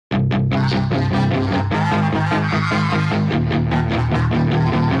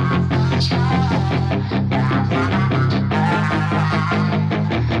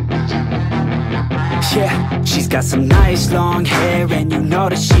got some nice long hair, and you know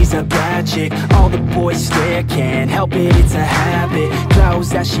that she's a bad chick. All the boys stare, can't help it, it's a habit. Clothes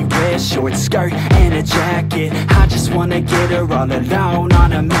that she wears, short skirt and a jacket. I just wanna get her all alone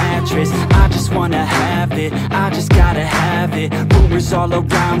on a mattress. I just wanna have it, I just gotta have it. Rumors all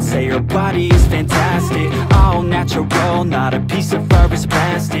around say her body is fantastic. All natural, not a piece of fur is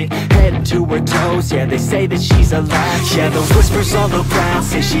plastic. Head to her toes, yeah, they say that she's a latch. Yeah, the whispers all around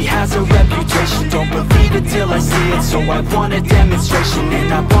say she has a reputation. Don't believe it till I see it, so I want a demonstration.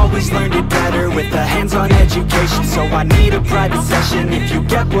 And I've always learned it better with a hands-on education. So I need a private session if you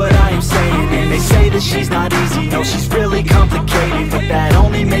get what I am saying. And they say that she's not easy, no, she's really complicated, but that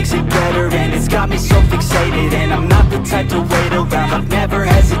only makes it better, and it's got me so fixated. And I'm not the type to wait around, I've never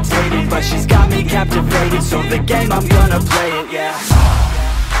hesitated, but she's got me captivated, so the game, I'm gonna play it, yeah.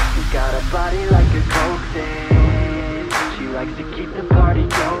 She got a body like a coke thing. She likes to keep the party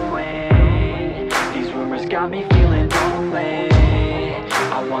going. These rumors got me feeling lonely.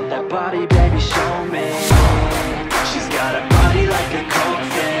 I want that body, baby, show me. She's got a body like a coke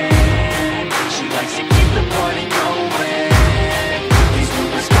thing. She likes to keep the party going. These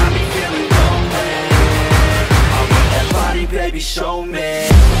rumors got me feeling lonely. I want that body, baby, show me.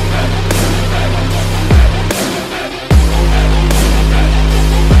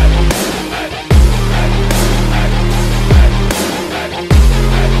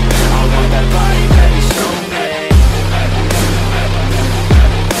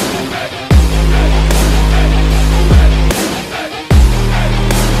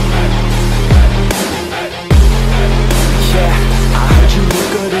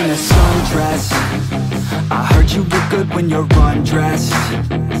 When you're undressed,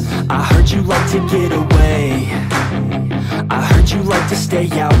 I heard you like to get away. I heard you like to stay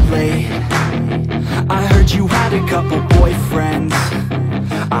out late. I heard you had a couple boyfriends.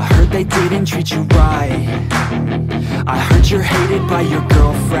 I heard they didn't treat you right. I heard you're hated by your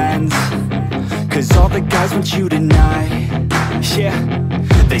girlfriends, 'cause all the guys want you tonight. Yeah,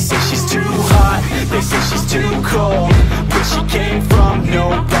 they say she's too hot, they say she's too cold. Where she came from,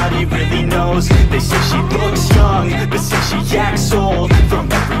 nobody really knows. They say she looks young, but say she acts old.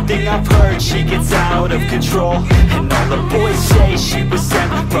 From everything I've heard, she gets out of control. And all the boys say she was sent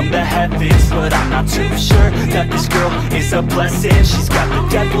from the heavens, but I'm not too sure that this girl is a blessing. She's got the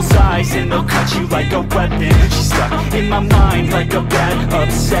devil's eyes, and they'll cut you like a weapon. She's stuck in my mind like a bad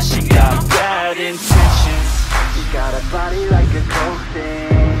obsession. Got bad intentions. She got a body like a coke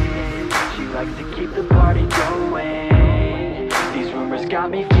thing. She likes to keep the party going. These rumors got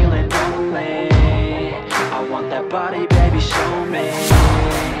me feeling lonely. I want that body,